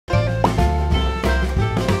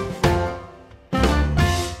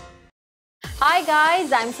Hi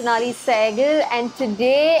guys, I'm Sonnalli Seygall and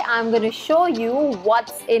today I'm going to show you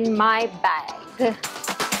what's in my bag.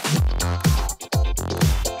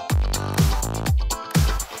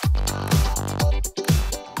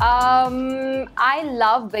 I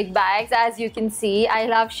love big bags, as you can see. I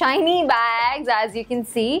love shiny bags, as you can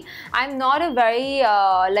see. I'm not a very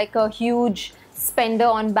like a huge spender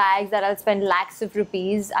on bags that I'll spend lakhs of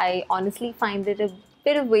rupees. I honestly find it a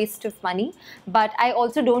bit of waste of money, but I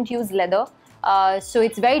also don't use leather. So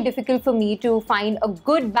it's very difficult for me to find a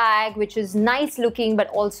good bag which is nice looking but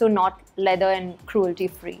also not leather and cruelty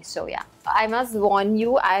free. So yeah, I must warn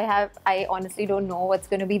you, I honestly don't know what's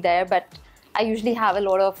going to be there, but I usually have a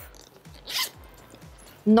lot of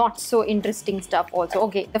not so interesting stuff also.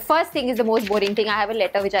 Okay, the first thing is the most boring thing. I have a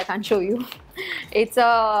letter which I can't show you. It's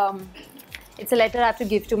a letter I have to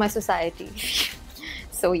give to my society.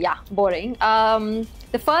 So yeah, boring.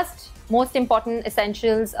 The first most important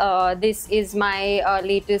essentials, this is my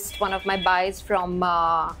latest one of my buys from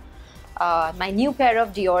my new pair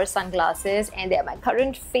of Dior sunglasses, and they're my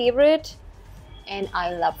current favorite and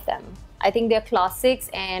I love them. I think they're classics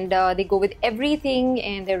and they go with everything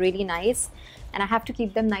and they're really nice, and I have to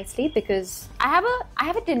keep them nicely because I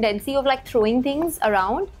have a tendency of like throwing things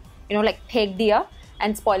around, you know, like peg diya,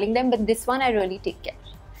 and spoiling them, but this one I really take care.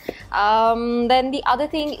 Then the other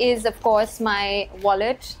thing is, of course, my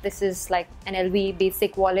wallet. This is like an LV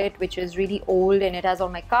basic wallet which is really old and it has all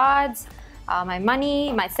my cards, my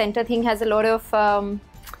money. My center thing has a lot of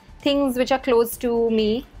things which are close to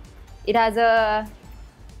me. It has a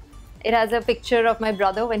picture of my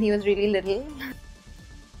brother when he was really little.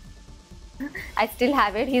 I still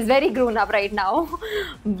have it. He's very grown up right now,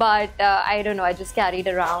 but I don't know, I just carried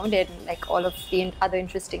around, and like all of the other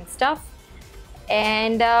interesting stuff.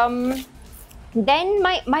 And then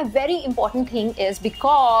my very important thing is,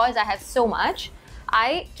 because I have so much,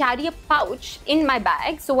 I carry a pouch in my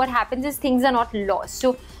bag. So what happens is things are not lost.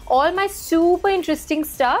 So all my super interesting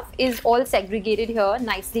stuff is all segregated here,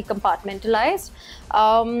 nicely compartmentalized.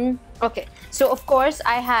 Okay, so of course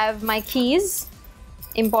I have my keys,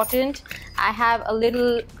 important. I have a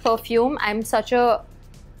little perfume. I'm such a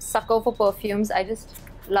sucker for perfumes. I just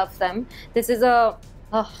love them. This is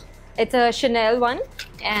it's a Chanel one,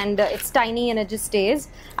 and it's tiny and it just stays.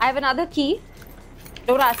 I have another key.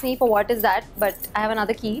 Don't ask me for what is that, but I have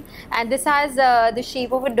another key. And this has the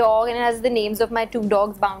shape of a dog, and it has the names of my two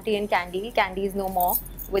dogs, Bounty and Candy. Candy is no more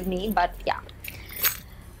with me, but yeah.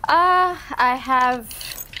 I have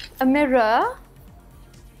a mirror,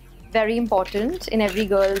 very important in every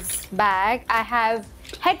girl's bag. I have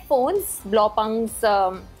headphones,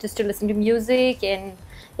 blowpungs, just to listen to music, and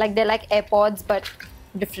like they're like AirPods but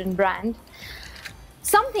different brand.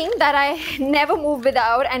 Something that I never move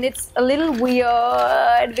without, and it's a little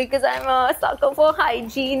weird because I'm a sucker for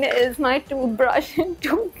hygiene, is my toothbrush and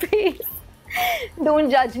toothpaste.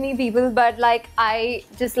 Don't judge me, people, but like I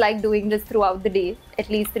just like doing this throughout the day, at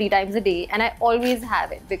least 3 times a day, and I always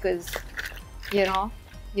have it because, you know,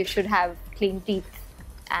 you should have clean teeth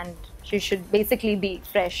and you should basically be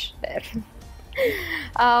fresh there.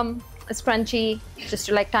 A scrunchie just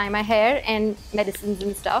to like tie my hair, and medicines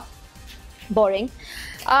and stuff. Boring.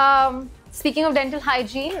 Speaking of dental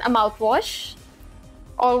hygiene, a mouthwash,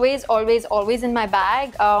 always in my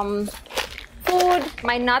bag. Food,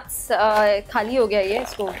 my nuts, khali ho gaya ye,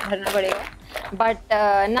 isko bharna padega, but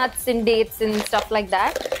nuts and dates and stuff like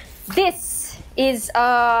that. This is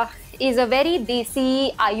a very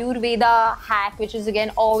desi Ayurveda hack, which is again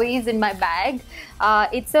always in my bag.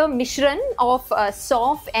 It's a mishran of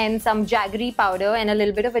soft and some jaggery powder and a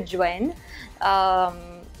little bit of ajwain.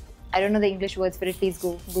 I don't know the English words for it, please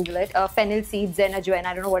Google it. Fennel seeds and ajwain,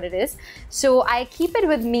 I don't know what it is. So I keep it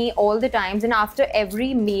with me all the times, and after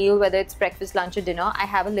every meal, whether it's breakfast, lunch or dinner, I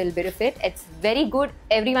have a little bit of it. It's very good.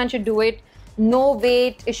 Everyone should do it. No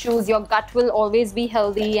weight issues. Your gut will always be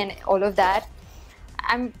healthy and all of that.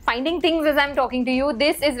 I'm finding things as I'm talking to you.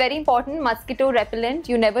 This is very important, mosquito repellent.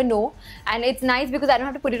 You never know, and it's nice because I don't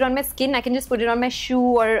have to put it on my skin. I can just put it on my shoe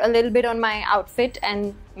or a little bit on my outfit,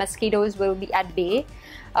 and mosquitoes will be at bay.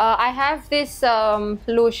 I have this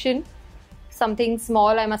lotion, something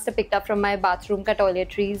small I must have picked up from my bathroom ka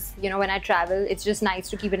toiletries. You know, when I travel, it's just nice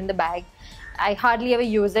to keep it in the bag. I hardly ever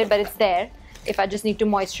use it, but it's there if I just need to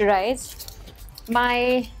moisturize.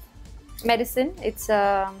 My medicine, it's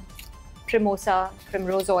Primosa,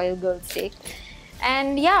 Primrose Oil Girl's Take.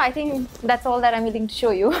 And yeah, I think that's all that I'm willing to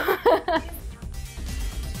show you.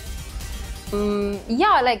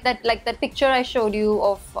 Yeah, like that picture I showed you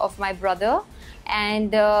of my brother.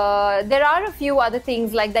 And there are a few other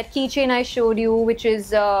things like that keychain I showed you, which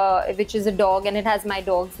is a dog, and it has my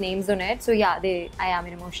dog's names on it. So yeah, I am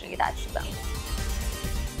emotionally attached to them.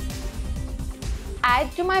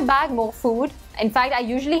 Add to my bag more food. In fact, I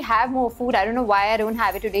usually have more food. I don't know why I don't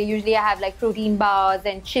have it today. Usually I have like protein bars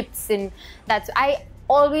and chips, and I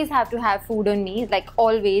always have to have food on me, like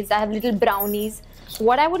always. I have little brownies.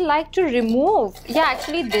 What I would like to remove, yeah,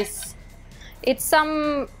 actually this. It's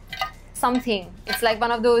something. It's like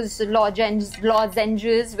one of those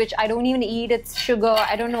lozenges, which I don't even eat. It's sugar.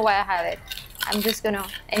 I don't know why I have it. I'm just gonna,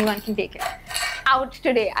 anyone can take it. Out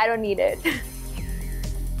today. I don't need it.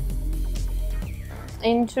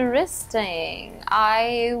 Interesting.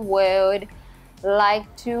 I would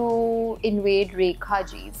like to invade Rekha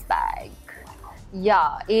Ji's bag.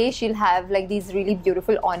 Yeah, she'll have like these really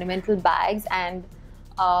beautiful ornamental bags, and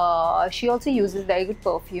she also uses very good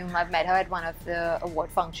perfume. I've met her at one of the award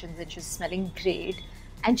functions and she's smelling great.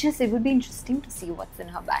 And just, it would be interesting to see what's in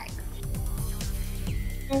her bag.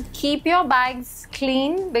 Keep your bags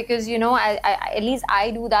clean, because you know, at least I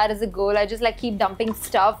do that as a girl. I just like keep dumping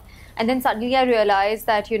stuff. And then suddenly I realized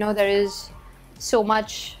that, you know, there is so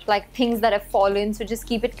much like things that have fallen. So just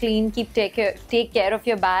keep it clean, take care of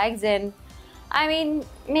your bags, and I mean,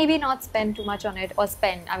 maybe not spend too much on it, or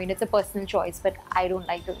spend. I mean, it's a personal choice, but I don't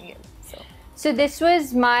like doing it. So this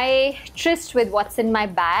was my tryst with what's in my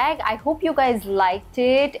bag. I hope you guys liked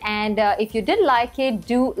it, and if you did like it,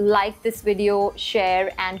 do like this video,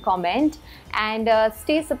 share and comment, and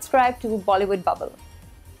stay subscribed to Bollywood Bubble.